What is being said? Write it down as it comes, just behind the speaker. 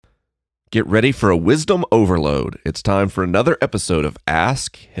Get ready for a wisdom overload. It's time for another episode of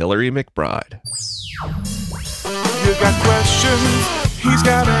Ask Hillary McBride. You got questions, he's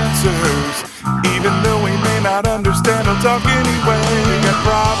got answers. Even though he may not understand, he'll talk anyway. You got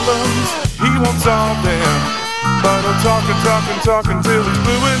problems, he won't solve them. But he'll talk and talk and talk until he's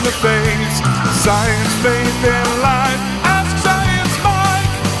blue in the face. Science, faith, and life. Ask Science Mike.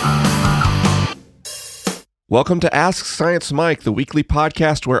 Welcome to Ask Science Mike, the weekly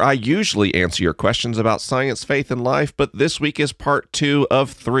podcast where I usually answer your questions about science, faith, and life, but this week is part 2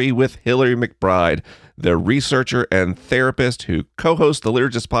 of 3 with Hillary McBride, the researcher and therapist who co-hosts the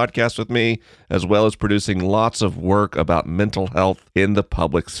Liturgists Podcast with me, as well as producing lots of work about mental health in the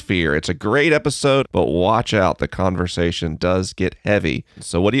public sphere. It's a great episode, but watch out, the conversation does get heavy.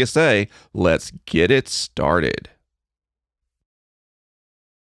 So what do you say? Let's get it started.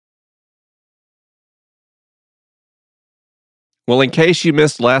 Well, in case you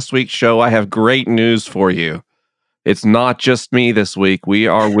missed last week's show, I have great news for you. It's not just me this week. We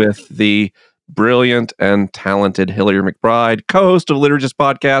are with the brilliant and talented Hillary McBride, co-host of Liturgists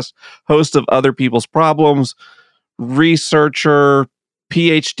Podcast, host of Other People's Problems, researcher,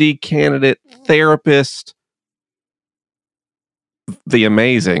 PhD candidate, therapist, the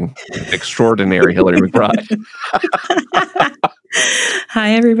amazing, extraordinary Hillary McBride.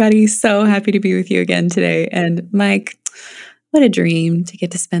 Hi, everybody. So happy to be with you again today. And Mike, what a dream to get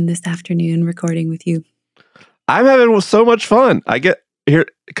to spend this afternoon recording with you. I'm having so much fun.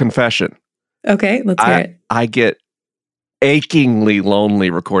 Confession. Okay, let's hear it. I get achingly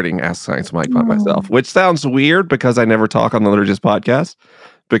lonely recording Ask Science Mike by myself, which sounds weird because I never talk on the Liturgists Podcast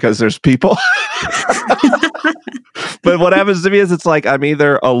because there's people. But what happens to me is it's like I'm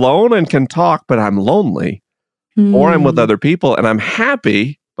either alone and can talk, but I'm lonely, or I'm with other people and I'm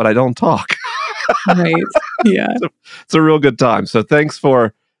happy, but I don't talk. Right. Yeah. It's a real good time. So thanks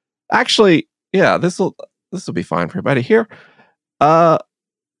for this will be fine for everybody here.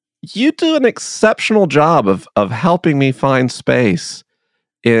 You do an exceptional job of helping me find space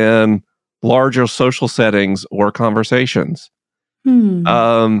in larger social settings or conversations.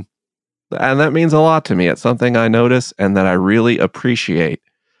 And that means a lot to me. It's something I notice and that I really appreciate.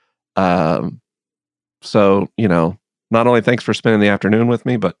 So, not only thanks for spending the afternoon with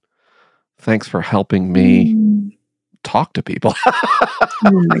me, but thanks for helping me talk to people.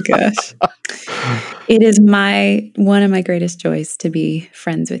 Oh my gosh. It is one of my greatest joys to be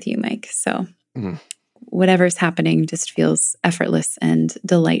friends with you, Mike. So whatever's happening just feels effortless and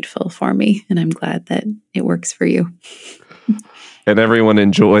delightful for me. And I'm glad that it works for you. And everyone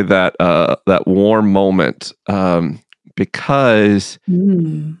enjoy that warm moment because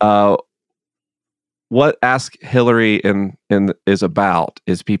what Ask Hillary is about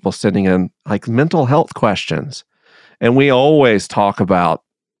is people sending in like mental health questions. And we always talk about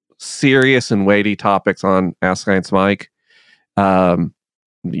serious and weighty topics on Ask Science Mike.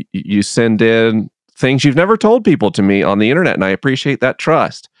 You send in things you've never told people to me on the internet, and I appreciate that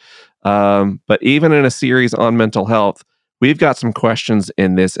trust. But even in a series on mental health, we've got some questions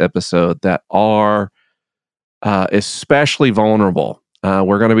in this episode that are especially vulnerable.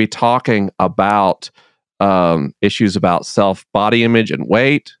 We're going to be talking about issues about self-body image and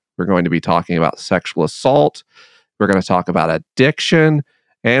weight. We're going to be talking about sexual assault. We're going to talk about addiction,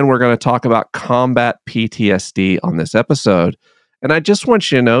 and we're going to talk about combat PTSD on this episode. And I just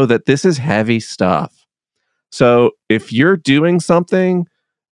want you to know that this is heavy stuff. So if you're doing something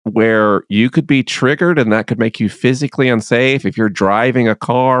where you could be triggered and that could make you physically unsafe, if you're driving a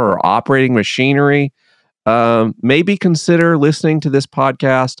car or operating machinery, maybe consider listening to this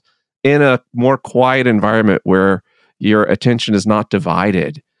podcast in a more quiet environment where your attention is not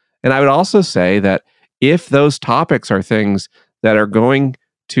divided. And I would also say that if those topics are things that are going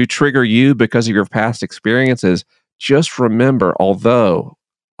to trigger you because of your past experiences, just remember, although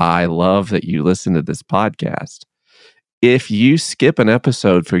I love that you listen to this podcast, if you skip an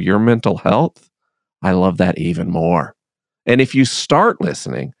episode for your mental health, I love that even more. And if you start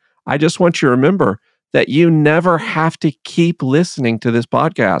listening, I just want you to remember that you never have to keep listening to this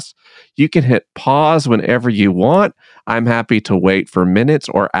podcast. You can hit pause whenever you want. I'm happy to wait for minutes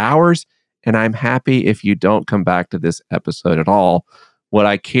or hours. And I'm happy if you don't come back to this episode at all. What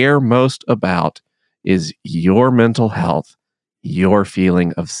I care most about is your mental health, your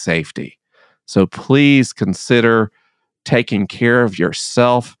feeling of safety. So please consider taking care of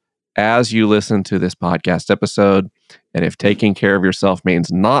yourself as you listen to this podcast episode. And if taking care of yourself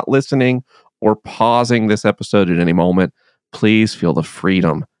means not listening or pausing this episode at any moment, please feel the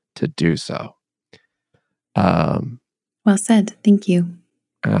freedom to do so. Well said. Thank you.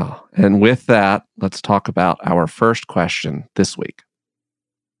 Oh, and with that, let's talk about our first question this week.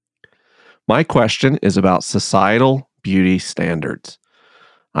 My question is about societal beauty standards.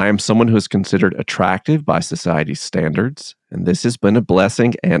 I am someone who is considered attractive by society's standards, and this has been a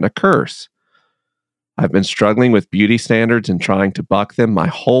blessing and a curse. I've been struggling with beauty standards and trying to buck them my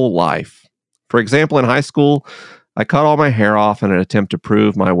whole life. For example, in high school, I cut all my hair off in an attempt to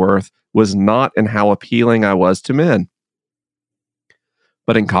prove my worth was not in how appealing I was to men.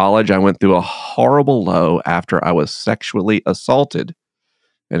 But in college, I went through a horrible low after I was sexually assaulted.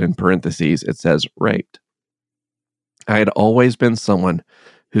 And in parentheses, it says raped. I had always been someone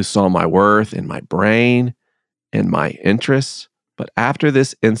who saw my worth in my brain and my interests. But after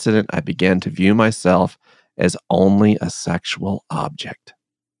this incident, I began to view myself as only a sexual object.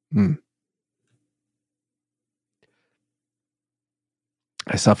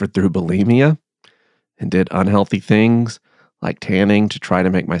 I suffered through bulimia and did unhealthy things like tanning to try to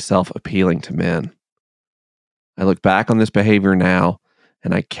make myself appealing to men. I look back on this behavior now,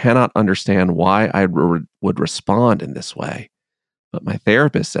 and I cannot understand why I would respond in this way. But my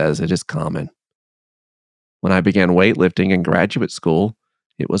therapist says it is common. When I began weightlifting in graduate school,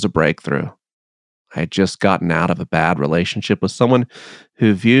 it was a breakthrough. I had just gotten out of a bad relationship with someone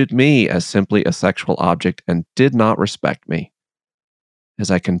who viewed me as simply a sexual object and did not respect me. As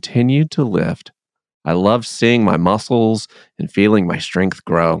I continued to lift, I loved seeing my muscles and feeling my strength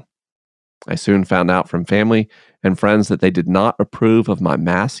grow. I soon found out from family and friends that they did not approve of my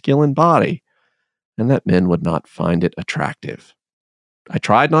masculine body and that men would not find it attractive. I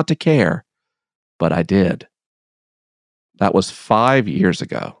tried not to care, but I did. That was 5 years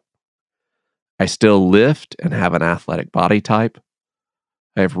ago. I still lift and have an athletic body type.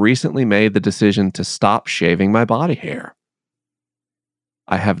 I have recently made the decision to stop shaving my body hair.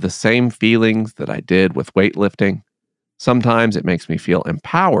 I have the same feelings that I did with weightlifting. Sometimes it makes me feel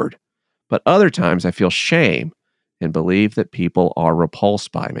empowered, but other times I feel shame and believe that people are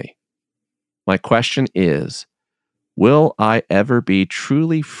repulsed by me. My question is, will I ever be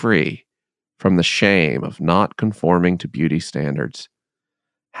truly free from the shame of not conforming to beauty standards?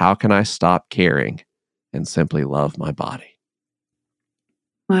 How can I stop caring and simply love my body?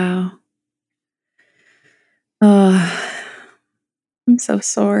 Wow. Oh, I'm so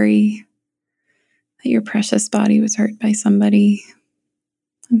sorry that your precious body was hurt by somebody.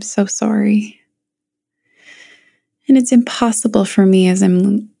 I'm so sorry. And it's impossible for me as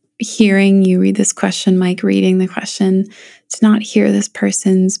I'm hearing you read this question, Mike, reading the question, to not hear this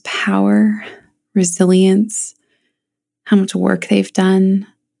person's power, resilience, how much work they've done.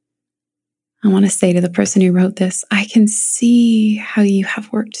 I want to say to the person who wrote this, I can see how you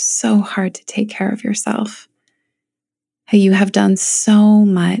have worked so hard to take care of yourself, how you have done so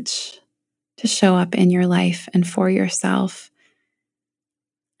much to show up in your life and for yourself.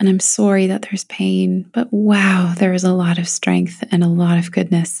 And I'm sorry that there's pain, but wow, there is a lot of strength and a lot of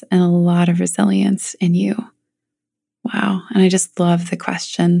goodness and a lot of resilience in you. Wow. And I just love the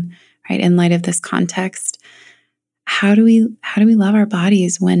question, right? In light of this context, how do we love our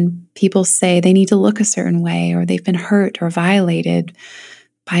bodies when people say they need to look a certain way or they've been hurt or violated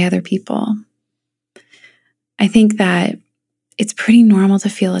by other people? I think that it's pretty normal to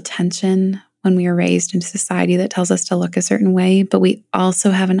feel a tension when we are raised in a society that tells us to look a certain way, but we also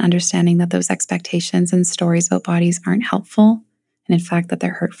have an understanding that those expectations and stories about bodies aren't helpful, and in fact that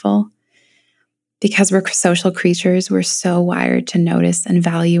they're hurtful. Because we're social creatures, we're so wired to notice and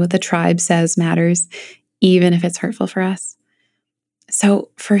value what the tribe says matters, even if it's hurtful for us.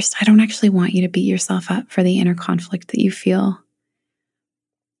 So first, I don't actually want you to beat yourself up for the inner conflict that you feel.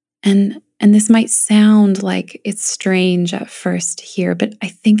 And this might sound like it's strange at first here, but I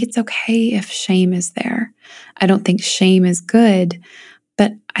think it's okay if shame is there. I don't think shame is good,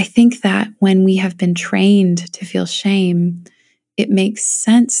 but I think that when we have been trained to feel shame, it makes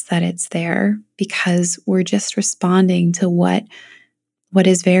sense that it's there because we're just responding to what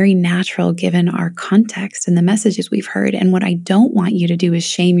is very natural given our context and the messages we've heard. And what I don't want you to do is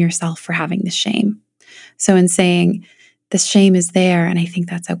shame yourself for having the shame. So in saying, the shame is there, and I think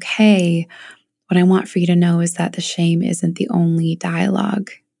that's okay. What I want for you to know is that the shame isn't the only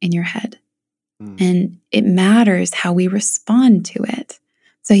dialogue in your head. And it matters how we respond to it.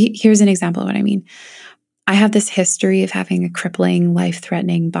 So here's an example of what I mean. I have this history of having a crippling,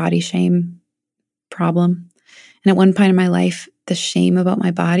 life-threatening body shame problem. And at one point in my life, the shame about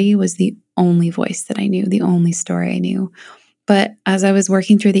my body was the only voice that I knew, the only story I knew. But as I was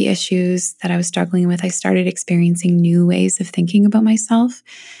working through the issues that I was struggling with, I started experiencing new ways of thinking about myself,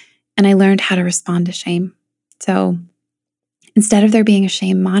 and I learned how to respond to shame. So instead of there being a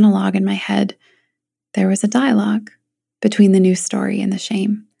shame monologue in my head, there was a dialogue between the new story and the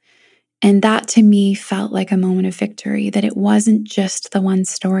shame. And that to me felt like a moment of victory, that it wasn't just the one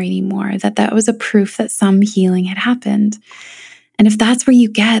story anymore, that was a proof that some healing had happened. And if that's where you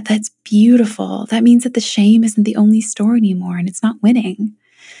get, that's beautiful. That means that the shame isn't the only story anymore and it's not winning.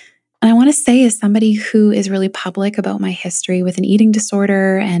 And I want to say, as somebody who is really public about my history with an eating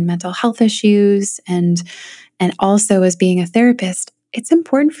disorder and mental health issues, and also as being a therapist, it's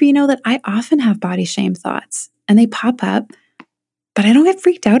important for you to know that I often have body shame thoughts and they pop up, but I don't get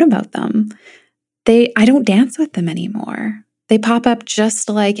freaked out about them. I don't dance with them anymore. They pop up just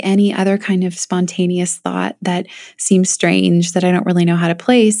like any other kind of spontaneous thought that seems strange that I don't really know how to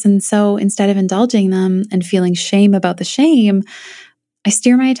place. And so instead of indulging them and feeling shame about the shame, I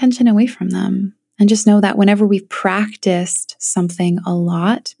steer my attention away from them and just know that whenever we've practiced something a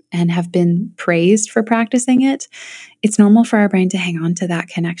lot and have been praised for practicing it, it's normal for our brain to hang on to that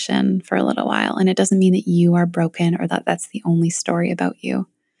connection for a little while. And it doesn't mean that you are broken or that that's the only story about you.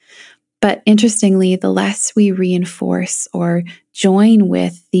 But interestingly, the less we reinforce or join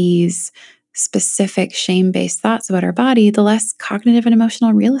with these specific shame-based thoughts about our body, the less cognitive and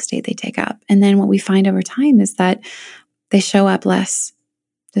emotional real estate they take up. And then what we find over time is that they show up less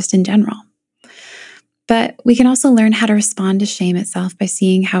just in general. But we can also learn how to respond to shame itself by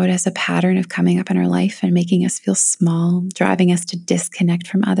seeing how it has a pattern of coming up in our life and making us feel small, driving us to disconnect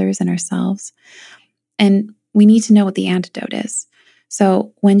from others and ourselves. And we need to know what the antidote is.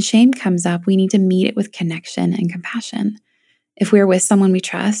 So when shame comes up, we need to meet it with connection and compassion. If we're with someone we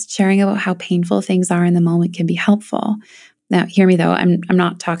trust, sharing about how painful things are in the moment can be helpful. Now, hear me though, I'm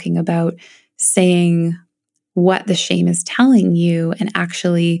not talking about saying what the shame is telling you and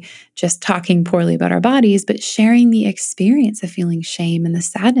actually just talking poorly about our bodies, but sharing the experience of feeling shame and the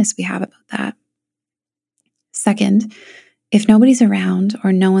sadness we have about that. Second, if nobody's around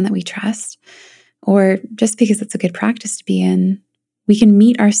or no one that we trust, or just because it's a good practice to be in, we can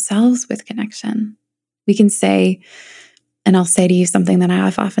meet ourselves with connection. We can say, and I'll say to you something that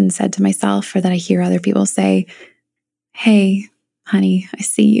I've often said to myself or that I hear other people say, "Hey, honey, I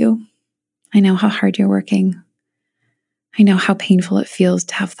see you. I know how hard you're working. I know how painful it feels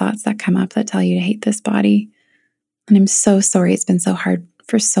to have thoughts that come up that tell you to hate this body. And I'm so sorry it's been so hard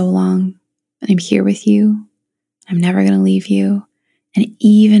for so long. And I'm here with you. I'm never going to leave you. And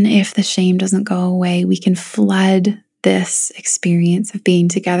even if the shame doesn't go away, we can flood this experience of being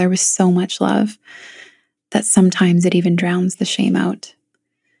together with so much love that sometimes it even drowns the shame out."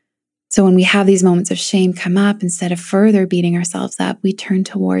 So when we have these moments of shame come up, instead of further beating ourselves up, we turn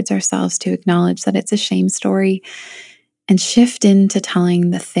towards ourselves to acknowledge that it's a shame story and shift into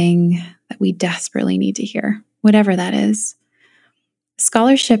telling the thing that we desperately need to hear, whatever that is.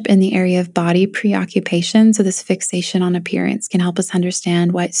 Scholarship in the area of body preoccupation, so this fixation on appearance, can help us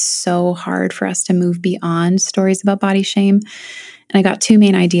understand why it's so hard for us to move beyond stories about body shame. And I got two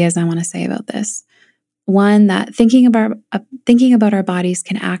main ideas I want to say about this. One, that thinking about our bodies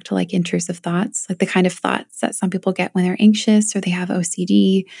can act like intrusive thoughts, like the kind of thoughts that some people get when they're anxious or they have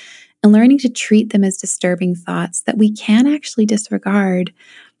OCD, and learning to treat them as disturbing thoughts that we can actually disregard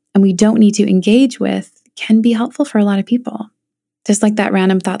and we don't need to engage with can be helpful for a lot of people. Just like that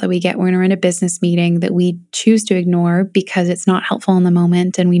random thought that we get when we're in a business meeting that we choose to ignore because it's not helpful in the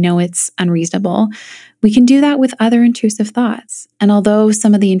moment and we know it's unreasonable. We can do that with other intrusive thoughts. And although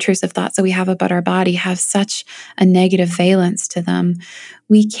some of the intrusive thoughts that we have about our body have such a negative valence to them,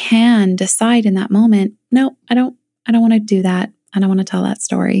 we can decide in that moment, no, I don't want to do that. I don't want to tell that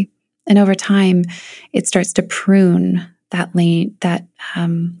story. And over time, it starts to prune that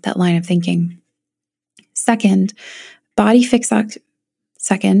line of thinking. Second, body fixation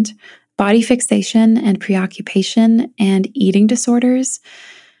and preoccupation and eating disorders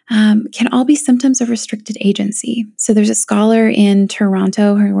can all be symptoms of restricted agency. So there's a scholar in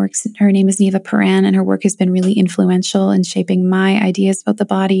Toronto, her name is Neva Paran, and her work has been really influential in shaping my ideas about the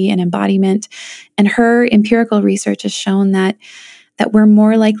body and embodiment. And her empirical research has shown that we're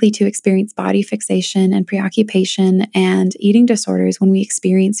more likely to experience body fixation and preoccupation and eating disorders when we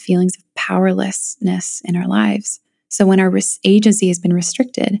experience feelings of powerlessness in our lives. So when our agency has been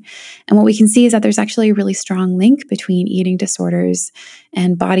restricted. And what we can see is that there's actually a really strong link between eating disorders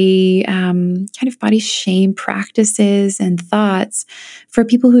and body shame practices and thoughts for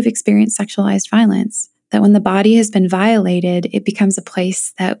people who've experienced sexualized violence. That when the body has been violated, it becomes a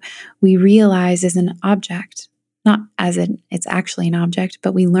place that we realize is an object. not as it's actually an object,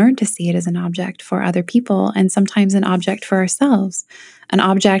 but we learn to see it as an object for other people and sometimes an object for ourselves, an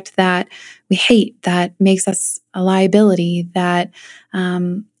object that we hate, that makes us a liability, that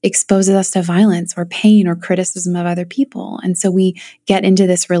exposes us to violence or pain or criticism of other people. And so we get into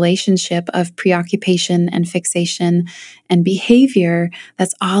this relationship of preoccupation and fixation and behavior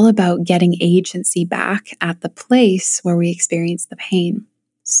that's all about getting agency back at the place where we experience the pain.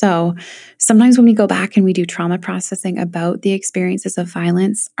 So sometimes when we go back and we do trauma processing about the experiences of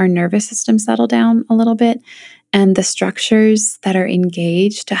violence, our nervous system settle down a little bit, and the structures that are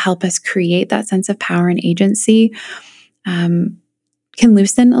engaged to help us create that sense of power and agency can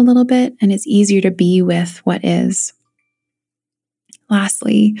loosen a little bit, and it's easier to be with what is.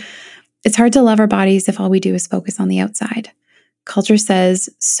 Lastly, it's hard to love our bodies if all we do is focus on the outside. Culture says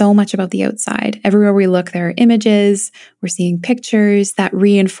so much about the outside. Everywhere we look, there are images. We're seeing pictures that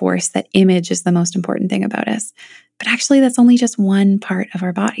reinforce that image is the most important thing about us. But actually, that's only just one part of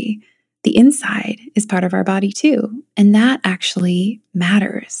our body. The inside is part of our body too. And that actually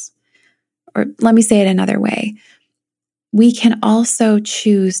matters. Or let me say it another way. We can also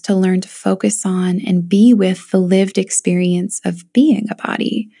choose to learn to focus on and be with the lived experience of being a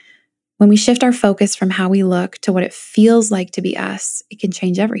body. When we shift our focus from how we look to what it feels like to be us, it can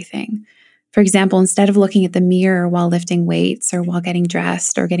change everything. For example, instead of looking at the mirror while lifting weights or while getting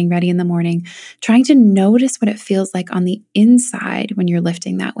dressed or getting ready in the morning, trying to notice what it feels like on the inside when you're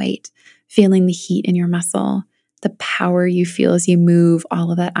lifting that weight, feeling the heat in your muscle, the power you feel as you move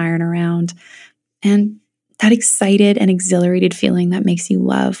all of that iron around, and that excited and exhilarated feeling that makes you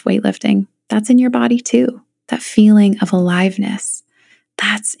love weightlifting. That's in your body too. That feeling of aliveness.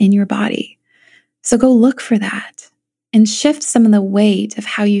 That's in your body. So go look for that and shift some of the weight of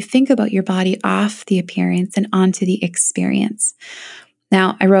how you think about your body off the appearance and onto the experience.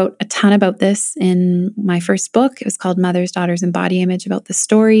 Now, I wrote a ton about this in my first book. It was called Mothers, Daughters, and Body Image, about the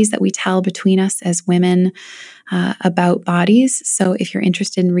stories that we tell between us as women about bodies. So if you're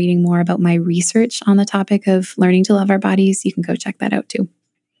interested in reading more about my research on the topic of learning to love our bodies, you can go check that out too.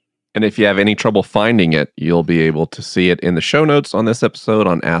 And if you have any trouble finding it, you'll be able to see it in the show notes on this episode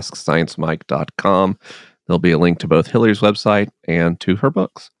on AskScienceMike.com. There'll be a link to both Hillary's website and to her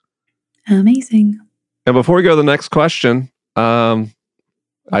books. Amazing. And before we go to the next question, I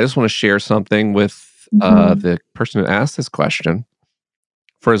just want to share something with the person who asked this question.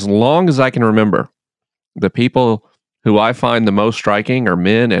 For as long as I can remember, the people who I find the most striking are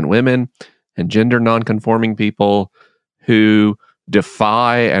men and women and gender nonconforming people who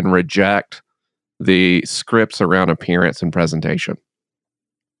defy and reject the scripts around appearance and presentation.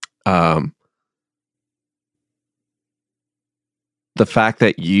 The fact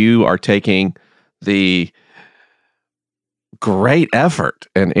that you are taking the great effort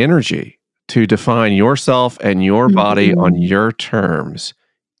and energy to define yourself and your body on your terms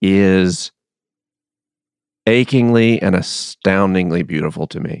is achingly and astoundingly beautiful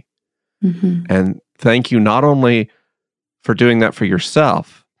to me. And thank you not only for doing that for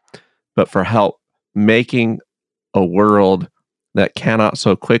yourself, but for help making a world that cannot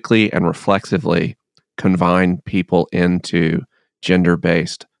so quickly and reflexively confine people into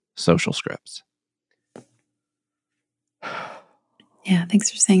gender-based social scripts. Yeah,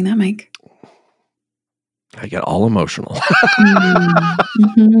 thanks for saying that, Mike. I get all emotional.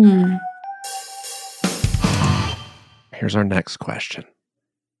 Here's our next question.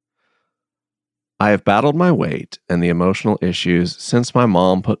 I have battled my weight and the emotional issues since my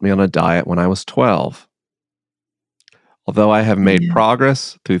mom put me on a diet when I was 12. Although I have made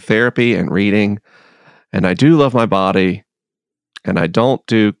progress through therapy and reading, and I do love my body, and I don't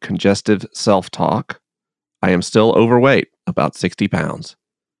do congestive self-talk, I am still overweight, about 60 pounds.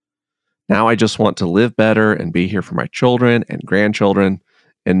 Now I just want to live better and be here for my children and grandchildren,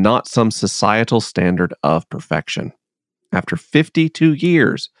 and not some societal standard of perfection. After 52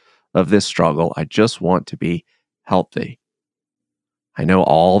 years of this struggle, I just want to be healthy. I know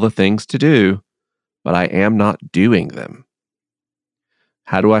all the things to do, but I am not doing them.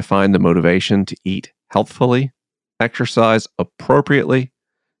 How do I find the motivation to eat healthfully, exercise appropriately,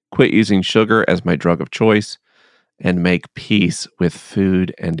 quit using sugar as my drug of choice, and make peace with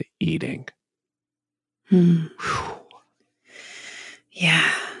food and eating?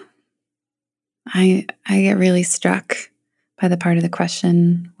 Yeah. I get really struck by the part of the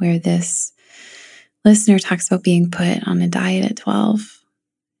question where this listener talks about being put on a diet at 12.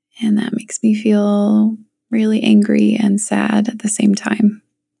 And that makes me feel really angry and sad at the same time.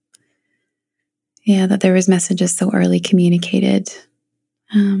 Yeah, that there was messages so early communicated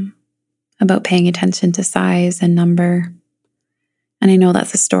about paying attention to size and number, And I know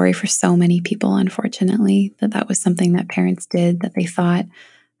that's a story for so many people, unfortunately, that was something that parents did that they thought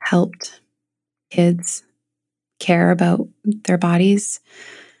helped kids care about their bodies.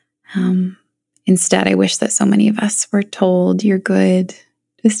 Instead, I wish that so many of us were told, you're good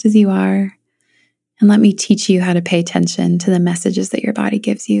just as you are. And let me teach you how to pay attention to the messages that your body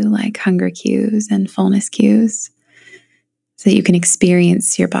gives you, like hunger cues and fullness cues, so that you can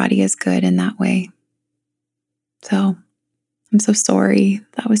experience your body as good in that way. So I'm so sorry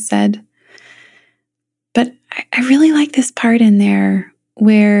that was said. But I really like this part in there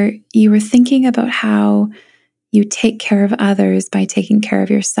where you were thinking about how you take care of others by taking care of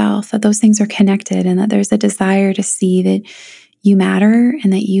yourself, that those things are connected, and that there's a desire to see that you matter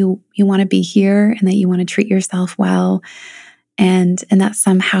and that you want to be here and that you want to treat yourself well, and that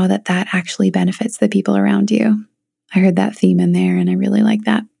somehow that actually benefits the people around you. I heard that theme in there and I really like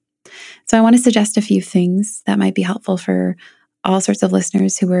that. So I want to suggest a few things that might be helpful for all sorts of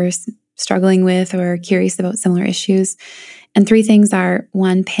listeners who are struggling with or curious about similar issues. And 3 things are: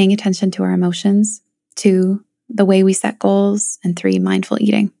 1, paying attention to our emotions; 2, the way we set goals; and 3, mindful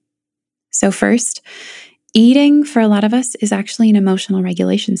eating. So first, eating for a lot of us is actually an emotional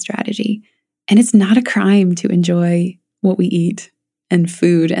regulation strategy. And it's not a crime to enjoy what we eat and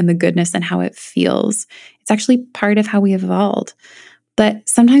food and the goodness and how it feels. It's actually part of how we evolved. But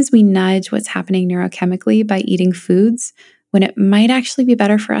sometimes we nudge what's happening neurochemically by eating foods when it might actually be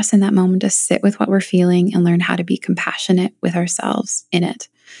better for us in that moment to sit with what we're feeling and learn how to be compassionate with ourselves in it.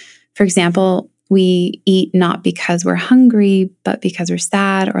 For example, we eat not because we're hungry, but because we're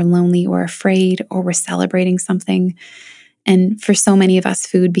sad or lonely or afraid or we're celebrating something. And for so many of us,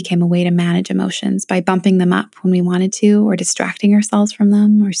 food became a way to manage emotions by bumping them up when we wanted to, or distracting ourselves from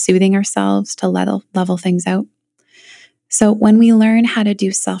them, or soothing ourselves to level things out. So when we learn how to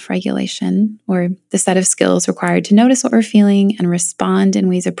do self-regulation, or the set of skills required to notice what we're feeling and respond in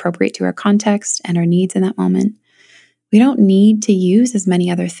ways appropriate to our context and our needs in that moment, we don't need to use as many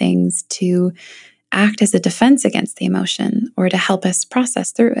other things to act as a defense against the emotion or to help us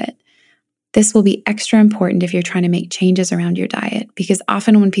process through it. This will be extra important if you're trying to make changes around your diet, because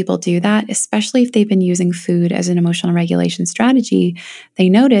often when people do that, especially if they've been using food as an emotional regulation strategy, they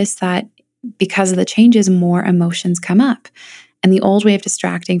notice that because of the changes, more emotions come up. And the old way of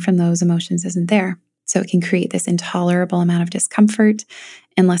distracting from those emotions isn't there. So it can create this intolerable amount of discomfort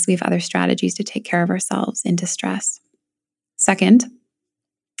unless we have other strategies to take care of ourselves in distress. Second,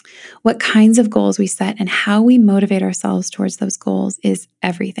 what kinds of goals we set and how we motivate ourselves towards those goals is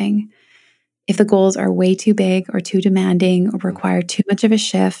everything. If the goals are way too big or too demanding or require too much of a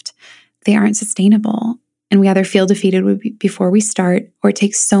shift, they aren't sustainable. And we either feel defeated before we start, or it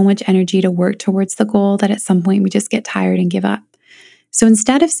takes so much energy to work towards the goal that at some point we just get tired and give up. So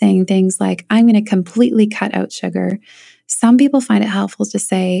instead of saying things like, I'm going to completely cut out sugar, some people find it helpful to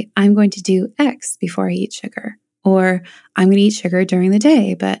say, I'm going to do X before I eat sugar, or I'm going to eat sugar during the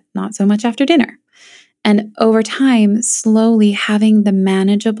day, but not so much after dinner. And over time, slowly having the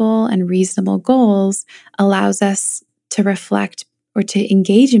manageable and reasonable goals allows us to reflect or to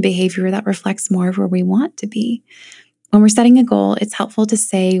engage in behavior that reflects more of where we want to be. When we're setting a goal, it's helpful to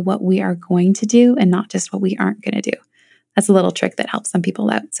say what we are going to do and not just what we aren't going to do. That's a little trick that helps some people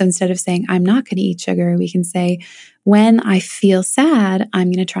out. So instead of saying, I'm not going to eat sugar, we can say, when I feel sad, I'm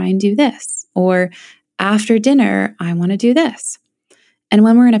going to try and do this. Or after dinner, I want to do this. And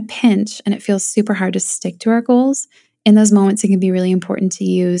when we're in a pinch and it feels super hard to stick to our goals, in those moments, it can be really important to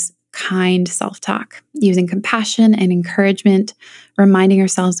use kind self-talk, using compassion and encouragement, reminding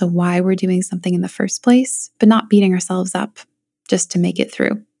ourselves of why we're doing something in the first place, but not beating ourselves up just to make it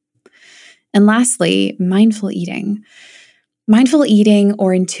through. And lastly, mindful eating. Mindful eating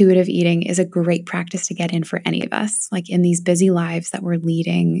or intuitive eating is a great practice to get in for any of us. Like in these busy lives that we're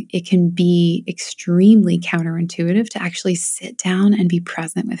leading, it can be extremely counterintuitive to actually sit down and be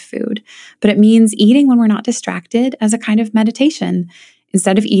present with food. But it means eating when we're not distracted as a kind of meditation.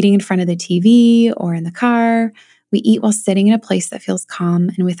 Instead of eating in front of the TV or in the car, we eat while sitting in a place that feels calm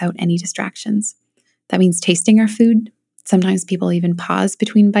and without any distractions. That means tasting our food. Sometimes people even pause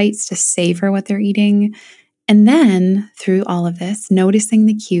between bites to savor what they're eating. And then, through all of this, noticing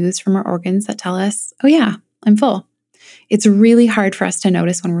the cues from our organs that tell us, oh yeah, I'm full. It's really hard for us to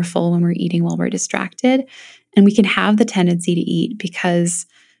notice when we're full when we're eating while we're distracted. And we can have the tendency to eat because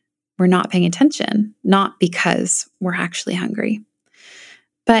we're not paying attention, not because we're actually hungry.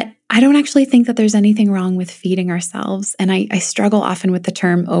 But I don't actually think that there's anything wrong with feeding ourselves. And I struggle often with the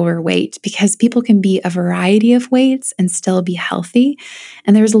term overweight because people can be a variety of weights and still be healthy.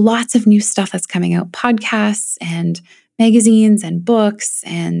 And there's lots of new stuff that's coming out, podcasts and magazines and books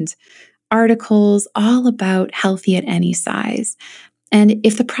and articles all about healthy at any size. And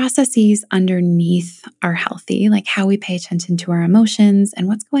if the processes underneath are healthy, like how we pay attention to our emotions and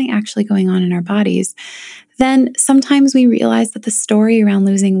what's actually going on in our bodies, then sometimes we realize that the story around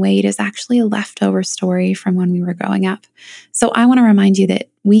losing weight is actually a leftover story from when we were growing up. So I want to remind you that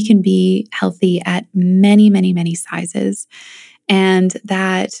we can be healthy at many, many, many sizes, and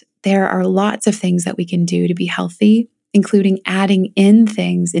that there are lots of things that we can do to be healthy, including adding in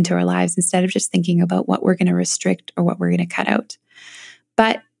things into our lives instead of just thinking about what we're going to restrict or what we're going to cut out.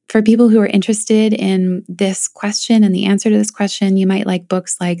 But for people who are interested in this question and the answer to this question, you might like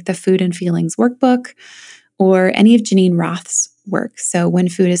books like The Food and Feelings Workbook or any of Janine Roth's work. So When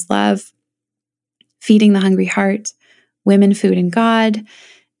Food is Love, Feeding the Hungry Heart, Women, Food, and God,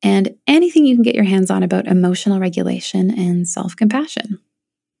 and anything you can get your hands on about emotional regulation and self-compassion.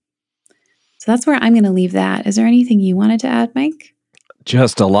 So that's where I'm going to leave that. Is there anything you wanted to add, Mike?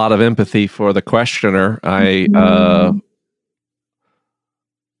 Just a lot of empathy for the questioner. I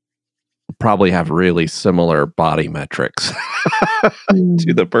probably have really similar body metrics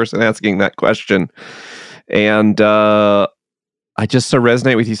to the person asking that question. And I just so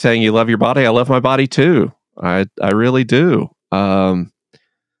resonate with you saying you love your body. I love my body too. I really do. And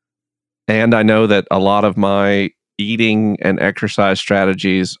I know that a lot of my eating and exercise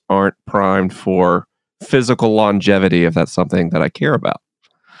strategies aren't primed for physical longevity, if that's something that I care about.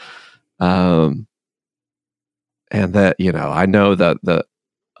 And that, I know that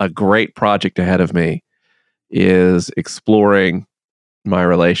a great project ahead of me is exploring my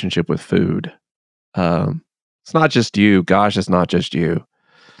relationship with food. It's not just you. Gosh, it's not just you.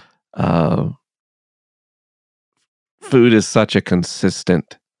 Food is such a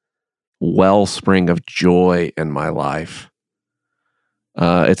consistent wellspring of joy in my life.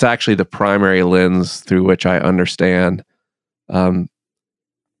 It's actually the primary lens through which I understand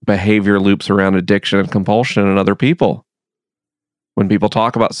behavior loops around addiction and compulsion in other people. When people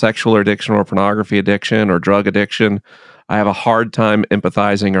talk about sexual addiction or pornography addiction or drug addiction, I have a hard time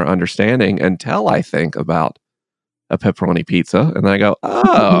empathizing or understanding until I think about a pepperoni pizza. And then I go,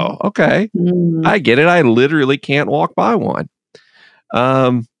 oh, okay. I get it. I literally can't walk by one.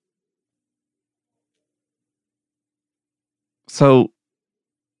 So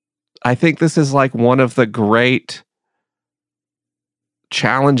I think this is like one of the great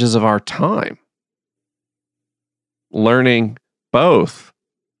challenges of our time. Learning both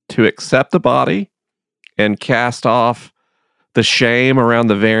to accept the body and cast off the shame around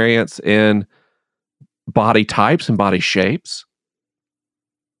the variance in body types and body shapes,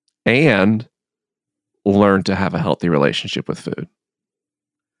 and learn to have a healthy relationship with food.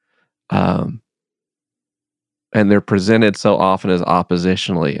 And they're presented so often as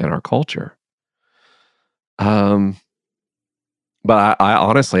oppositionally in our culture. But I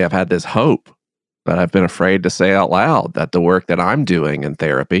honestly have had this hope that I've been afraid to say out loud, that the work that I'm doing in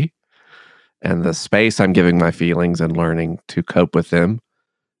therapy and the space I'm giving my feelings and learning to cope with them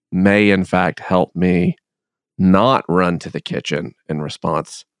may in fact help me not run to the kitchen in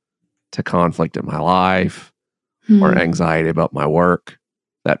response to conflict in my life or anxiety about my work,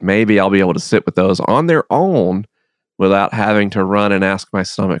 that maybe I'll be able to sit with those on their own without having to run and ask my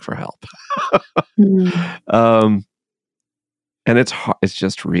stomach for help. And it's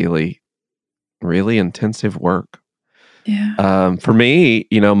just really, really intensive work. Yeah. For me,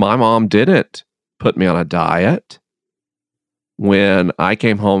 my mom didn't put me on a diet when I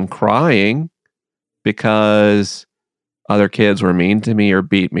came home crying because other kids were mean to me or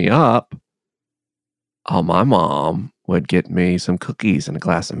beat me up. Oh, my mom would get me some cookies and a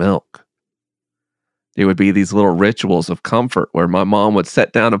glass of milk. There would be these little rituals of comfort where my mom would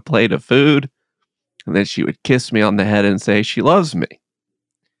set down a plate of food and then she would kiss me on the head and say she loves me.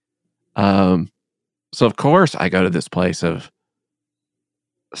 So of course I go to this place of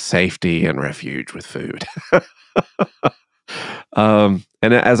safety and refuge with food. And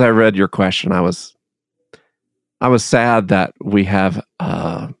as I read your question, I was sad that we have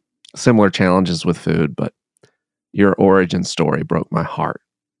similar challenges with food, but your origin story broke my heart.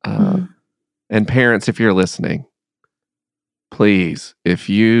 And parents, if you're listening, please, if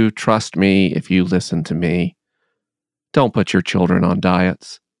you trust me, if you listen to me, don't put your children on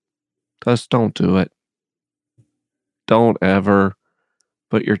diets. Just don't do it. Don't ever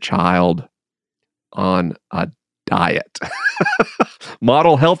put your child on a diet.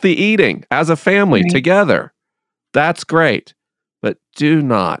 Model healthy eating as a family together. That's great. But do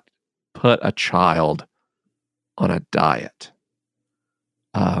not put a child on a diet.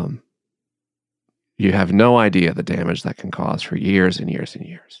 You have no idea the damage that can cause for years and years and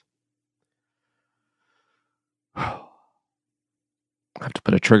years. I have to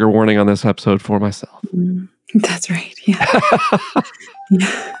put a trigger warning on this episode for myself. That's right. Yeah.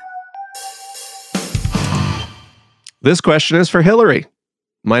 Yeah. This question is for Hillary.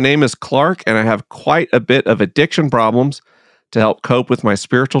 My name is Clark, and I have quite a bit of addiction problems to help cope with my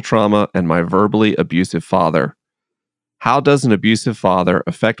spiritual trauma and my verbally abusive father. How does an abusive father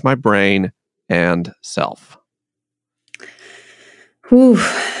affect my brain and self? Whew.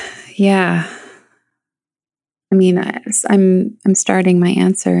 Yeah. I mean, I'm starting my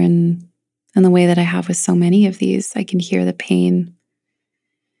answer in the way that I have with so many of these. I can hear the pain.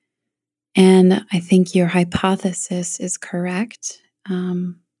 And I think your hypothesis is correct,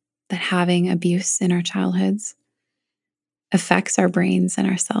 that having abuse in our childhoods affects our brains and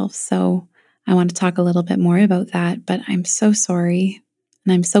ourselves. So I want to talk a little bit more about that, but I'm so sorry.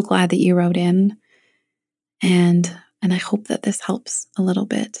 And I'm so glad that you wrote in. And I hope that this helps a little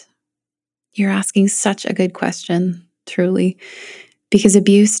bit. You're asking such a good question, truly, because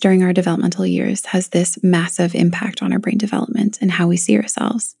abuse during our developmental years has this massive impact on our brain development and how we see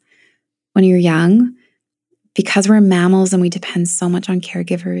ourselves. When you're young, because we're mammals and we depend so much on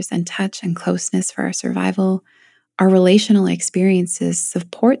caregivers and touch and closeness for our survival, our relational experiences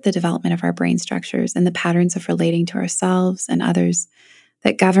support the development of our brain structures and the patterns of relating to ourselves and others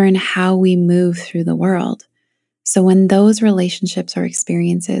that govern how we move through the world. So when those relationships or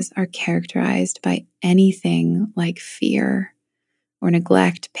experiences are characterized by anything like fear or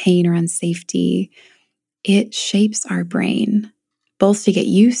neglect, pain, or unsafety, it shapes our brain, both to get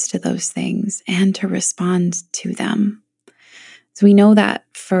used to those things and to respond to them. So we know that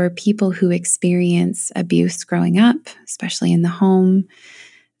for people who experience abuse growing up, especially in the home,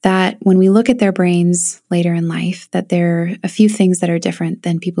 that when we look at their brains later in life, that there are a few things that are different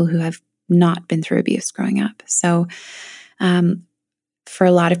than people who have not been through abuse growing up. So for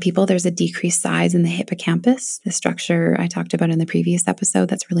a lot of people, there's a decreased size in the hippocampus, the structure I talked about in the previous episode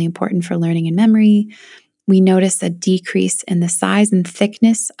that's really important for learning and memory. We notice a decrease in the size and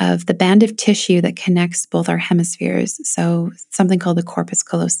thickness of the band of tissue that connects both our hemispheres, so something called the corpus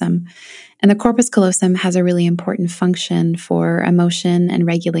callosum. And the corpus callosum has a really important function for emotion and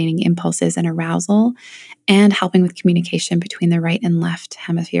regulating impulses and arousal, and helping with communication between the right and left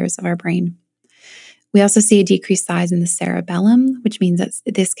hemispheres of our brain. We also see a decreased size in the cerebellum, which means that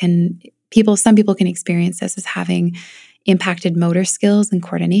some people can experience this as having impacted motor skills and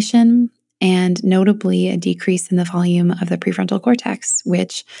coordination, and notably a decrease in the volume of the prefrontal cortex,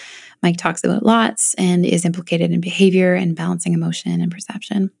 which Mike talks about lots and is implicated in behavior and balancing emotion and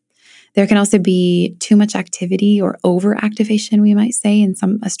perception. There can also be too much activity or overactivation, we might say, in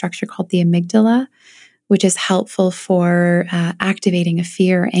a structure called the amygdala, which is helpful for activating a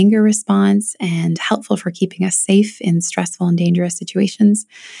fear or anger response and helpful for keeping us safe in stressful and dangerous situations.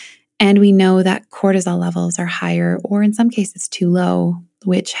 And we know that cortisol levels are higher, or in some cases too low,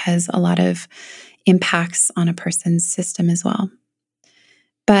 which has a lot of impacts on a person's system as well.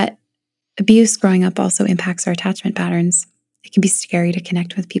 But abuse growing up also impacts our attachment patterns. It can be scary to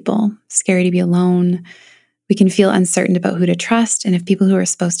connect with people, scary to be alone. We can feel uncertain about who to trust, and if people who are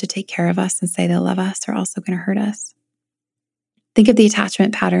supposed to take care of us and say they love us are also going to hurt us. Think of the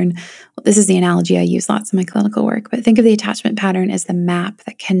attachment pattern. Well, this is the analogy I use lots in my clinical work, but think of the attachment pattern as the map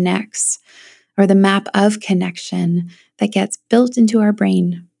that connects, or the map of connection that gets built into our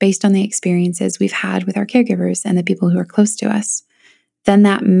brain based on the experiences we've had with our caregivers and the people who are close to us. Then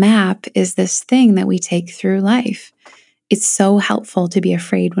that map is this thing that we take through life. It's so helpful to be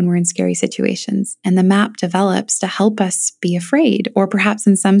afraid when we're in scary situations, and the map develops to help us be afraid, or perhaps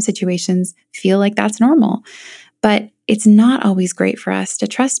in some situations feel like that's normal. But it's not always great for us to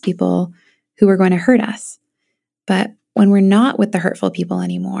trust people who are going to hurt us. But when we're not with the hurtful people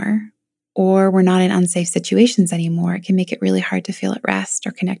anymore, or we're not in unsafe situations anymore, it can make it really hard to feel at rest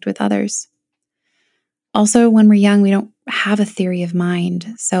or connect with others. Also, when we're young, we don't have a theory of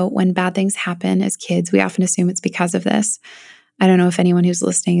mind. So when bad things happen as kids, we often assume it's because of this. I don't know if anyone who's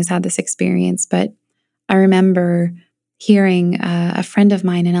listening has had this experience, but I remember hearing a friend of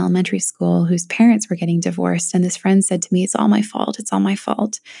mine in elementary school whose parents were getting divorced. And this friend said to me, "It's all my fault. It's all my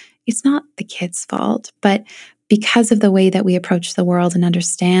fault." It's not the kid's fault, but because of the way that we approach the world and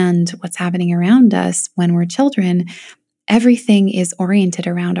understand what's happening around us when we're children, everything is oriented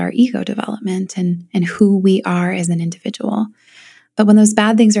around our ego development and who we are as an individual. But when those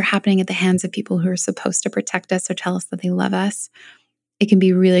bad things are happening at the hands of people who are supposed to protect us or tell us that they love us, it can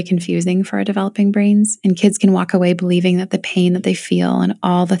be really confusing for our developing brains, and kids can walk away believing that the pain that they feel and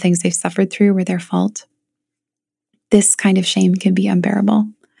all the things they've suffered through were their fault. This kind of shame can be unbearable.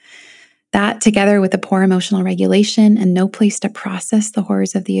 That, together with the poor emotional regulation and no place to process the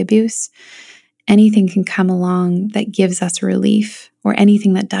horrors of the abuse, anything can come along that gives us relief or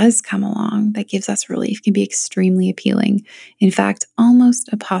anything that does come along that gives us relief can be extremely appealing. In fact,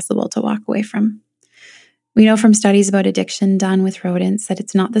 almost impossible to walk away from. We know from studies about addiction done with rodents that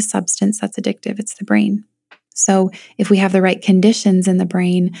it's not the substance that's addictive, it's the brain. So if we have the right conditions in the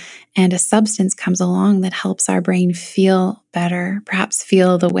brain and a substance comes along that helps our brain feel better, perhaps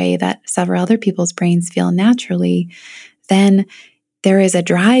feel the way that several other people's brains feel naturally, then there is a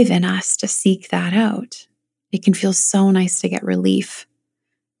drive in us to seek that out. It can feel so nice to get relief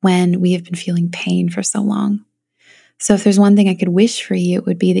when we have been feeling pain for so long. So if there's one thing I could wish for you, it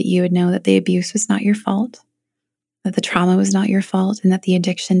would be that you would know that the abuse was not your fault, that the trauma was not your fault, and that the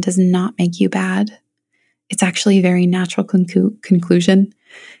addiction does not make you bad. It's actually a very natural conclusion.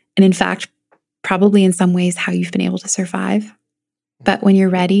 And in fact, probably in some ways how you've been able to survive. But when you're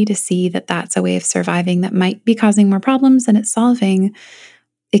ready to see that that's a way of surviving that might be causing more problems than it's solving,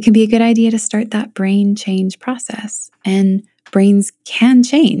 it can be a good idea to start that brain change process. And brains can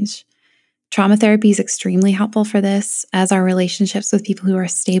change. Trauma therapy is extremely helpful for this, as are relationships with people who are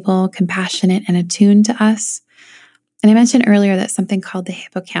stable, compassionate, and attuned to us. And I mentioned earlier that something called the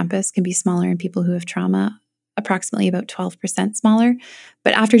hippocampus can be smaller in people who have trauma, approximately about 12% smaller.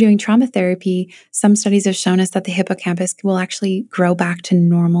 But after doing trauma therapy, some studies have shown us that the hippocampus will actually grow back to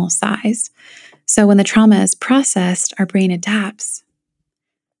normal size. So when the trauma is processed, our brain adapts.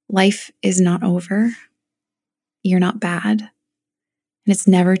 Life is not over. You're not bad. And it's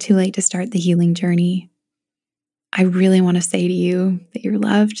never too late to start the healing journey. I really want to say to you that you're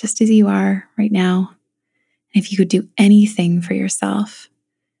loved just as you are right now. And if you could do anything for yourself,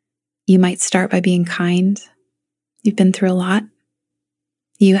 you might start by being kind. You've been through a lot.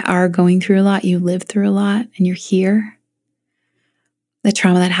 You are going through a lot. You lived through a lot, and you're here. The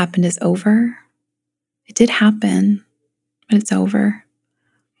trauma that happened is over. It did happen, but it's over.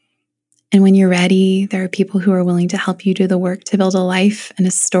 And when you're ready, there are people who are willing to help you do the work to build a life and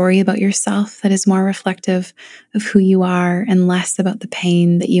a story about yourself that is more reflective of who you are and less about the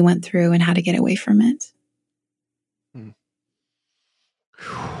pain that you went through and how to get away from it.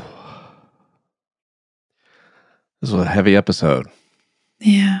 This was a heavy episode.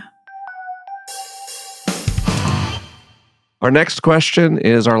 Yeah. Our next question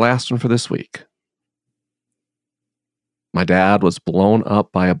is our last one for this week. My dad was blown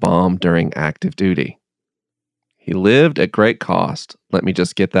up by a bomb during active duty. He lived at great cost. Let me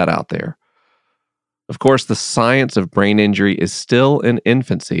just get that out there. Of course, the science of brain injury is still in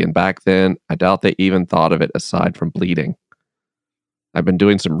infancy, and back then, I doubt they even thought of it aside from bleeding. I've been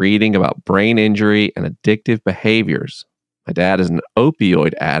doing some reading about brain injury and addictive behaviors. My dad is an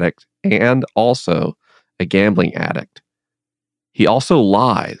opioid addict and also a gambling addict. He also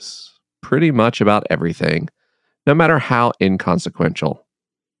lies pretty much about everything, no matter how inconsequential.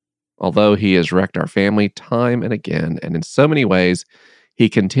 Although he has wrecked our family time and again, and in so many ways, he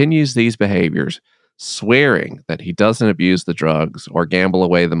continues these behaviors, swearing that he doesn't abuse the drugs or gamble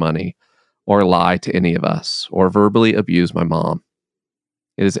away the money or lie to any of us or verbally abuse my mom.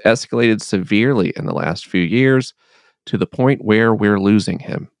 It has escalated severely in the last few years to the point where we're losing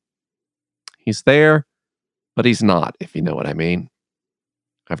him. He's there, but he's not, if you know what I mean.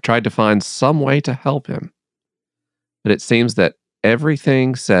 I've tried to find some way to help him, but it seems that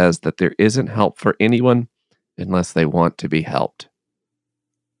everything says that there isn't help for anyone unless they want to be helped.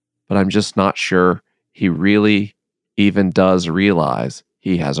 But I'm just not sure he really even does realize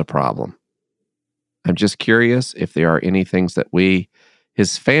he has a problem. I'm just curious if there are any things that we,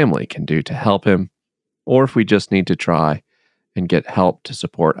 his family, can do to help him, or if we just need to try and get help to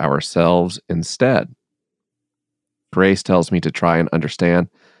support ourselves instead. Grace tells me to try and understand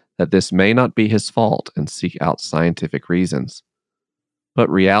that this may not be his fault and seek out scientific reasons. But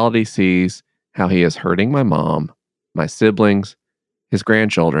reality sees how he is hurting my mom, my siblings, his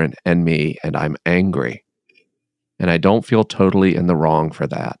grandchildren, and me, and I'm angry. And I don't feel totally in the wrong for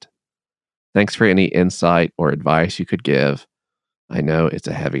that. Thanks for any insight or advice you could give. I know it's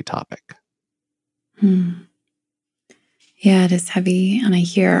a heavy topic. Yeah, it is heavy. And I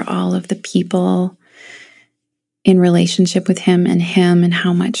hear all of the people in relationship with him and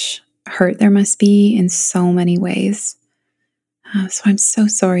how much hurt there must be in so many ways. So I'm so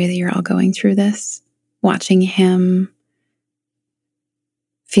sorry that you're all going through this, watching him,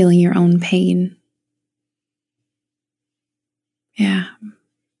 feeling your own pain. Yeah.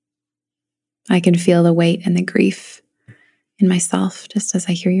 I can feel the weight and the grief in myself just as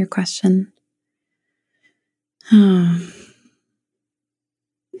I hear your question.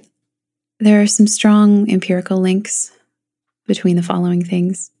 There are some strong empirical links between the following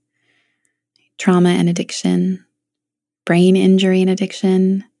things: trauma and addiction, brain injury and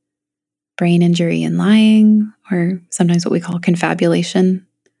addiction, brain injury and lying, or sometimes what we call confabulation.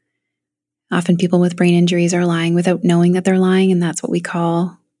 Often people with brain injuries are lying without knowing that they're lying, and that's what we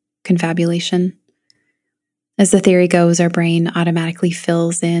call confabulation. As the theory goes, our brain automatically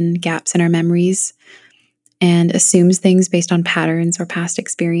fills in gaps in our memories and assumes things based on patterns or past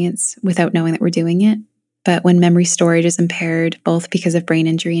experience without knowing that we're doing it. But when memory storage is impaired, both because of brain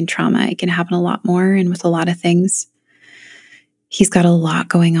injury and trauma, it can happen a lot more and with a lot of things. He's got a lot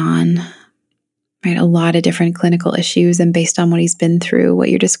going on, right? A lot of different clinical issues. And based on what he's been through, what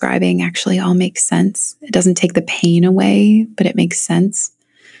you're describing actually all makes sense. It doesn't take the pain away, but it makes sense.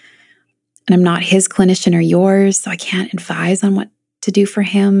 And I'm not his clinician or yours, so I can't advise on what to do for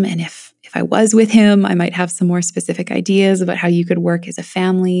him. And if I was with him, I might have some more specific ideas about how you could work as a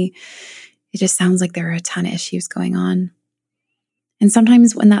family. It just sounds like there are a ton of issues going on. And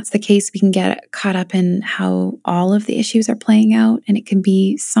sometimes when that's the case, we can get caught up in how all of the issues are playing out, and it can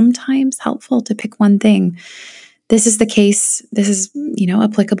be sometimes helpful to pick one thing. This is the case. This is,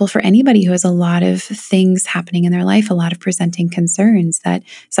 applicable for anybody who has a lot of things happening in their life, a lot of presenting concerns, that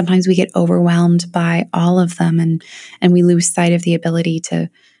sometimes we get overwhelmed by all of them, and we lose sight of the ability to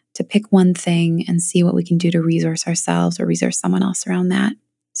pick one thing and see what we can do to resource ourselves or resource someone else around that.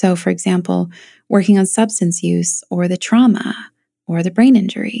 So, for example, working on substance use or the trauma or the brain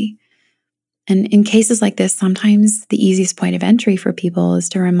injury. And in cases like this, sometimes the easiest point of entry for people is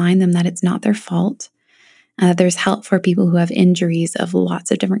to remind them that it's not their fault. There's help for people who have injuries of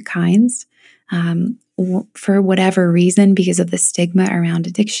lots of different kinds. For whatever reason, because of the stigma around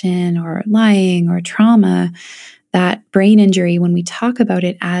addiction or lying or trauma, that brain injury, when we talk about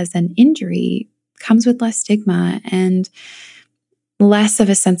it as an injury, comes with less stigma and less of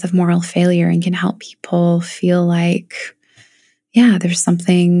a sense of moral failure, and can help people feel like, yeah, there's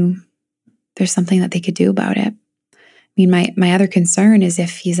something that they could do about it. I mean, my other concern is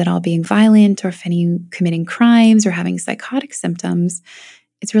if he's at all being violent, or if any committing crimes or having psychotic symptoms,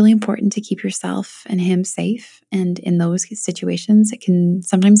 it's really important to keep yourself and him safe. And in those situations, it can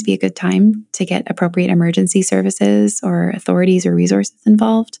sometimes be a good time to get appropriate emergency services or authorities or resources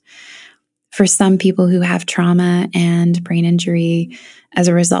involved. For some people who have trauma and brain injury as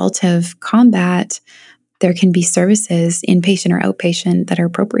a result of combat, there can be services, inpatient or outpatient, that are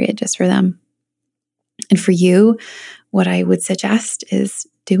appropriate just for them. And for you, what I would suggest is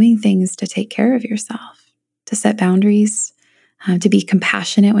doing things to take care of yourself, to set boundaries, to be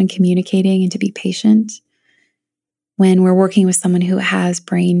compassionate when communicating, and to be patient. When we're working with someone who has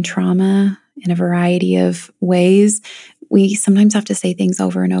brain trauma in a variety of ways, we sometimes have to say things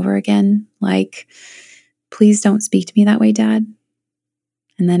over and over again, like, please don't speak to me that way, Dad.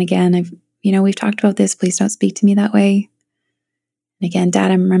 And then again, we've talked about this, please don't speak to me that way. And again, Dad,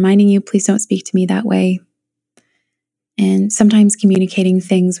 I'm reminding you, please don't speak to me that way. And sometimes communicating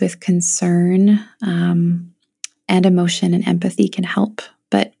things with concern and emotion and empathy can help.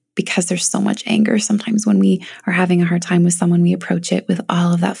 But because there's so much anger, sometimes when we are having a hard time with someone, we approach it with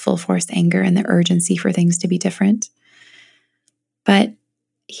all of that full force anger and the urgency for things to be different. But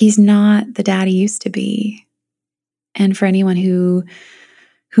he's not the dad he used to be. And for anyone who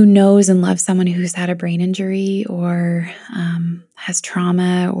knows and loves someone who's had a brain injury or has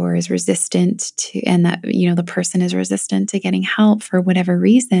trauma or is resistant to, and that, the person is resistant to getting help for whatever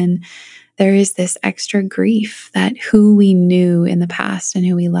reason, there is this extra grief that who we knew in the past and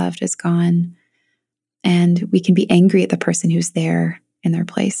who we loved is gone. And we can be angry at the person who's there in their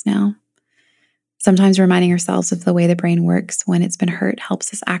place now. Sometimes reminding ourselves of the way the brain works when it's been hurt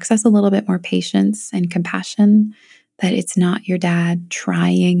helps us access a little bit more patience and compassion, that it's not your dad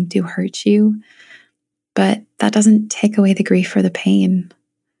trying to hurt you, but that doesn't take away the grief or the pain.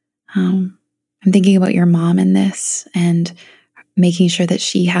 I'm thinking about your mom in this and making sure that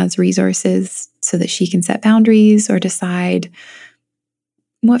she has resources so that she can set boundaries or decide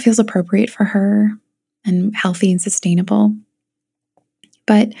what feels appropriate for her and healthy and sustainable.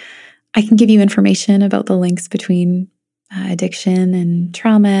 But I can give you information about the links between addiction and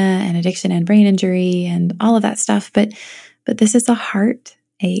trauma and addiction and brain injury and all of that stuff. But this is a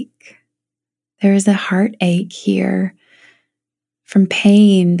heartache. There is a heartache here from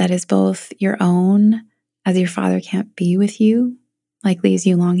pain that is both your own, as your father can't be with you, likely as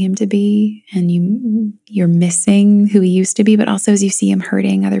you long him to be, and you're missing who he used to be, but also as you see him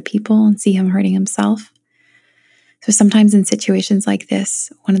hurting other people and see him hurting himself. So sometimes in situations like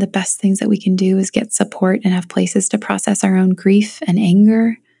this, one of the best things that we can do is get support and have places to process our own grief and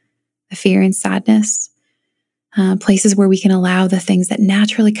anger, the fear and sadness, places where we can allow the things that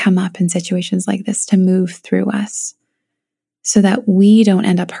naturally come up in situations like this to move through us so that we don't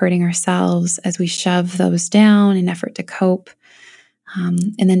end up hurting ourselves as we shove those down in effort to cope,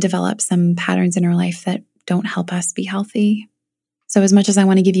 and then develop some patterns in our life that don't help us be healthy. So as much as I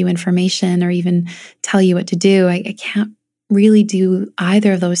want to give you information or even tell you what to do, I can't really do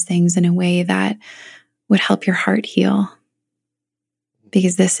either of those things in a way that would help your heart heal.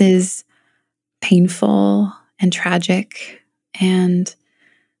 Because this is painful and tragic and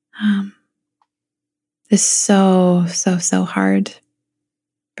this is so hard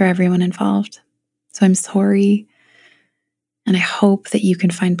for everyone involved. So I'm sorry. And I hope that you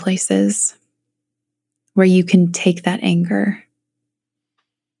can find places where you can take that anger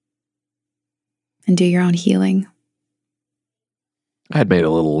and do your own healing. I had made a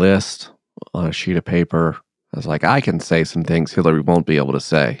little list on a sheet of paper. I was like, I can say some things Hillary won't be able to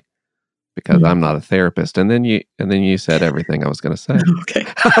say because I'm not a therapist. And then you said everything I was going to say. Okay.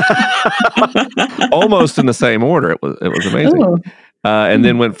 Almost in the same order. It was amazing. And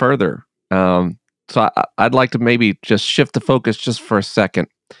then went further. So I'd like to maybe just shift the focus just for a second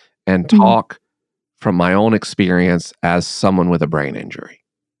and talk from my own experience as someone with a brain injury.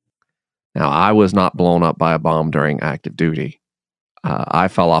 Now, I was not blown up by a bomb during active duty. I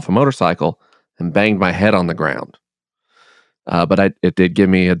fell off a motorcycle and banged my head on the ground. But it did give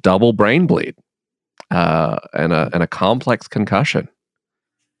me a double brain bleed and a complex concussion.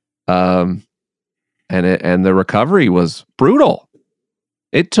 And the recovery was brutal.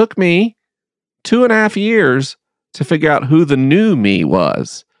 It took me 2.5 years to figure out who the new me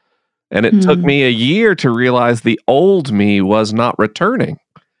was. And it took me a year to realize the old me was not returning.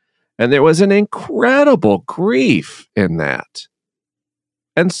 And there was an incredible grief in that.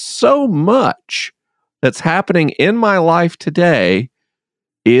 And so much that's happening in my life today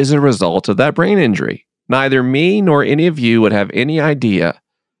is a result of that brain injury. Neither me nor any of you would have any idea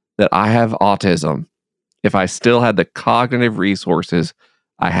that I have autism if I still had the cognitive resources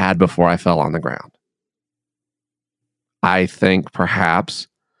I had before I fell on the ground. I think perhaps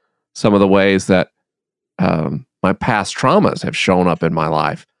some of the ways that my past traumas have shown up in my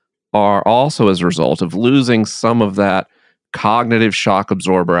life are also as a result of losing some of that cognitive shock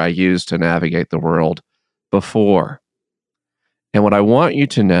absorber I used to navigate the world before. And what I want you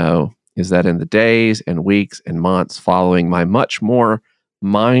to know is that in the days and weeks and months following my much more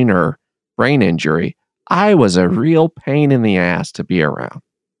minor brain injury, I was a real pain in the ass to be around.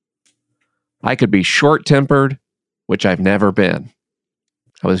 I could be short-tempered, which I've never been.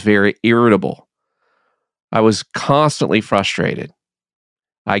 I was very irritable. I was constantly frustrated.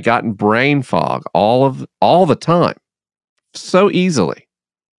 I got in brain fog all the time, so easily.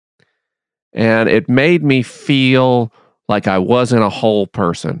 And it made me feel like I wasn't a whole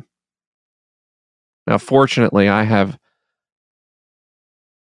person. Now, fortunately, I have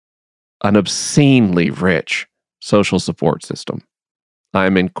an obscenely rich social support system.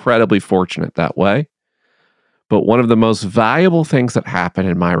 I'm incredibly fortunate that way. But one of the most valuable things that happened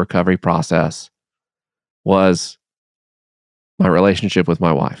in my recovery process was my relationship with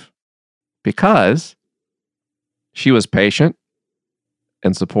my wife, because she was patient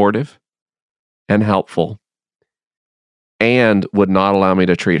and supportive and helpful and would not allow me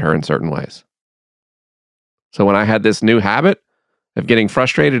to treat her in certain ways. So when I had this new habit of getting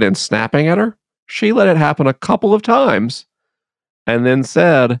frustrated and snapping at her, she let it happen a couple of times and then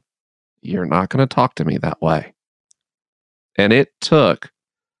said, "You're not going to talk to me that way." And it took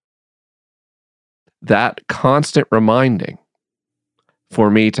that constant reminding for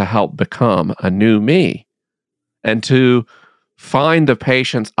me to help become a new me and to find the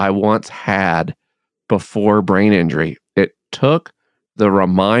patience I once had before brain injury. It took the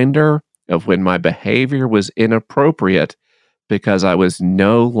reminder of when my behavior was inappropriate because I was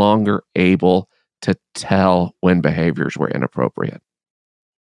no longer able to tell when behaviors were inappropriate.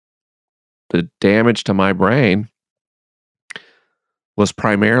 The damage to my brain was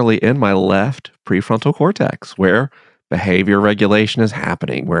primarily in my left prefrontal cortex, where behavior regulation is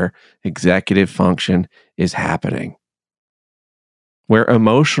happening, where executive function is happening, where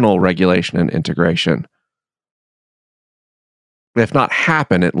emotional regulation and integration, if not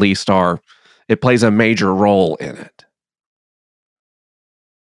happen, at least it plays a major role in it.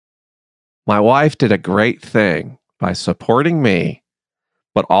 My wife did a great thing by supporting me,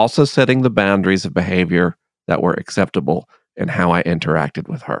 but also setting the boundaries of behavior that were acceptable in how I interacted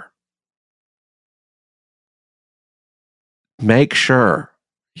with her. Make sure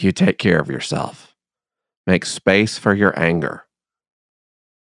you take care of yourself. Make space for your anger.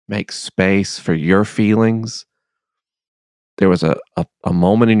 Make space for your feelings. There was a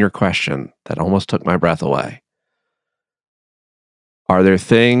moment in your question that almost took my breath away. Are there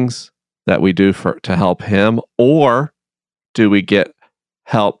things that we do to help him, or do we get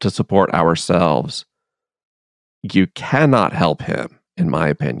help to support ourselves? You cannot help him, in my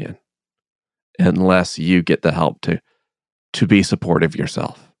opinion, unless you get the help to be supportive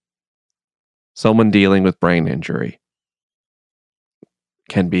yourself. Someone dealing with brain injury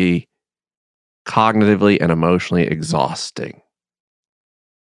can be cognitively and emotionally exhausting.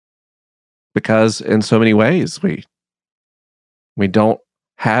 Because in so many ways, we don't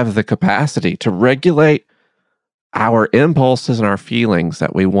have the capacity to regulate our impulses and our feelings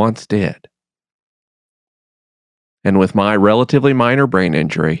that we once did. And with my relatively minor brain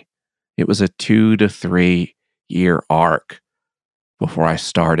injury, it was a 2 to 3 year arc before I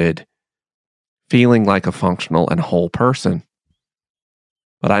started feeling like a functional and whole person.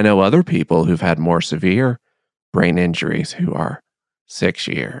 But I know other people who've had more severe brain injuries who are 6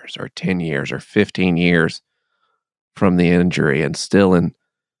 years or 10 years or 15 years from the injury and still in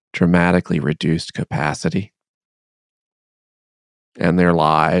dramatically reduced capacity. And their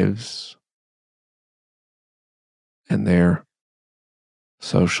lives and their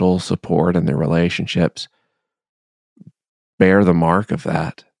social support and their relationships bear the mark of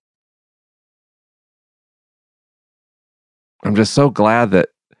that. I'm just so glad that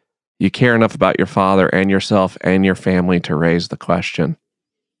you care enough about your father and yourself and your family to raise the question.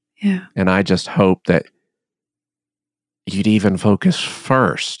 Yeah. And I just hope that you'd even focus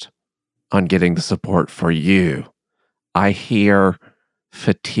first on getting the support for you. I hear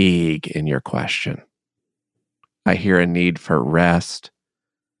fatigue in your question. I hear a need for rest.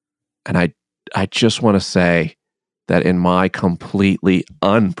 And I just want to say that in my completely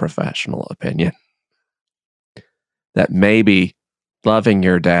unprofessional opinion, that maybe loving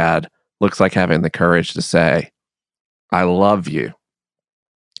your dad looks like having the courage to say, I love you,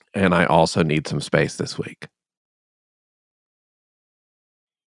 and I also need some space this week.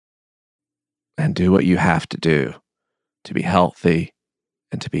 And do what you have to do to be healthy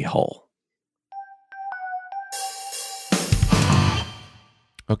and to be whole.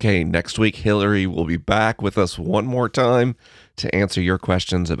 Okay, next week, Hillary will be back with us one more time to answer your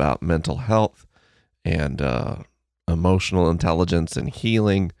questions about mental health and emotional intelligence and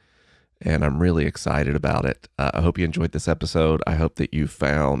healing. And I'm really excited about it. I hope you enjoyed this episode. I hope that you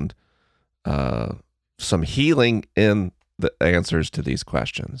found some healing in the answers to these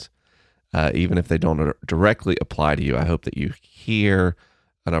questions. Even if they don't directly apply to you, I hope that you hear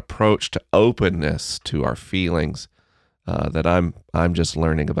an approach to openness to our feelings that I'm just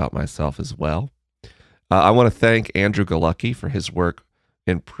learning about myself as well. I want to thank Andrew Galucki for his work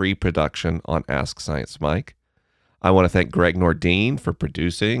in pre-production on Ask Science Mike. I want to thank Greg Nordine for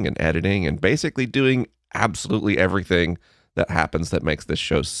producing and editing and basically doing absolutely everything that happens that makes this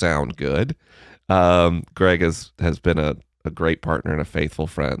show sound good. Greg has been a great partner and a faithful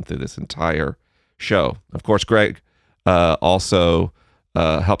friend through this entire show. Of course, Greg also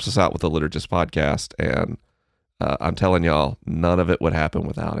helps us out with the Liturgists Podcast, and I'm telling y'all, none of it would happen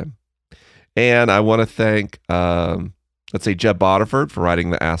without him. And I want to thank, Jeb Bodiford for writing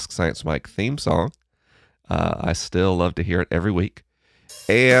the Ask Science Mike theme song. I still love to hear it every week.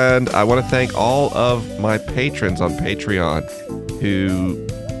 And I want to thank all of my patrons on Patreon who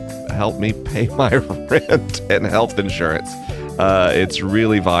help me pay my rent and health insurance. It's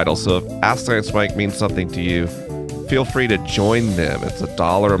really vital. So if Ask Science Mike means something to you, feel free to join them. It's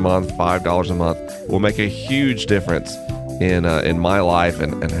 $1 a month, $5 a month. Will make a huge difference in my life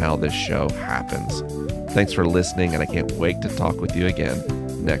and how this show happens. Thanks for listening, and I can't wait to talk with you again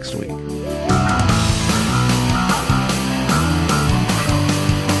next week.